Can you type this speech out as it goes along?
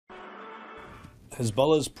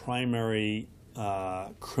Hezbollah's primary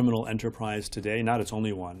criminal enterprise today, not its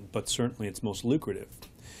only one, but certainly its most lucrative,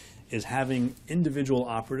 is having individual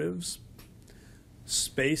operatives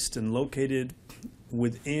spaced and located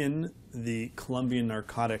within the Colombian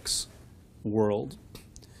narcotics world,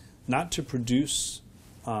 not to produce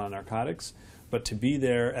narcotics, but to be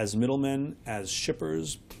there as middlemen, as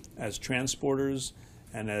shippers, as transporters,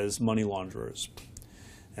 and as money launderers.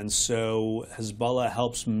 And so Hezbollah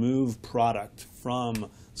helps move product from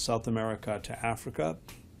South America to Africa.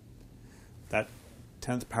 That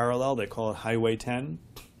 10th parallel, they call it Highway 10.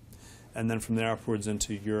 And then from there upwards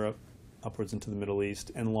into Europe, upwards into the Middle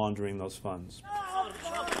East, and laundering those funds.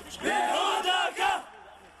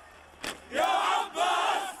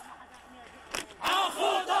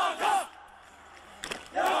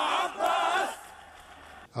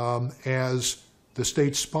 As the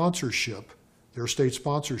state sponsorship, their state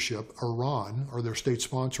sponsorship, Iran, or their state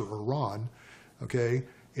sponsor, Iran, okay,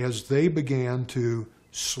 as they began to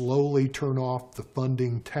slowly turn off the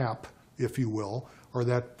funding tap, if you will, or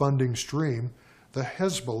that funding stream, the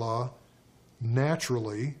Hezbollah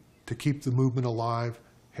naturally, to keep the movement alive,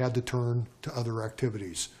 had to turn to other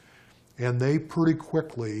activities. And they pretty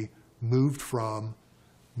quickly moved from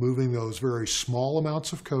moving those very small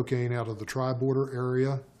amounts of cocaine out of the tri-border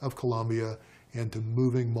area of Colombia and to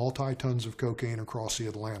moving multi-tons of cocaine across the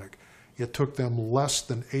Atlantic. It took them less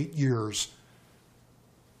than 8 years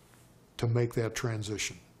to make that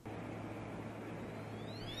transition.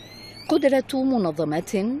 قدرة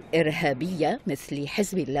منظمات إرهابية مثل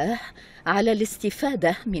حزب الله على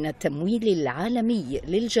الاستفادة من التمويل العالمي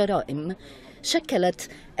للجرائم شكلت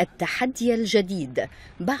التحدي الجديد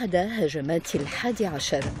بعد هجمات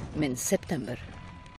 11 من سبتمبر.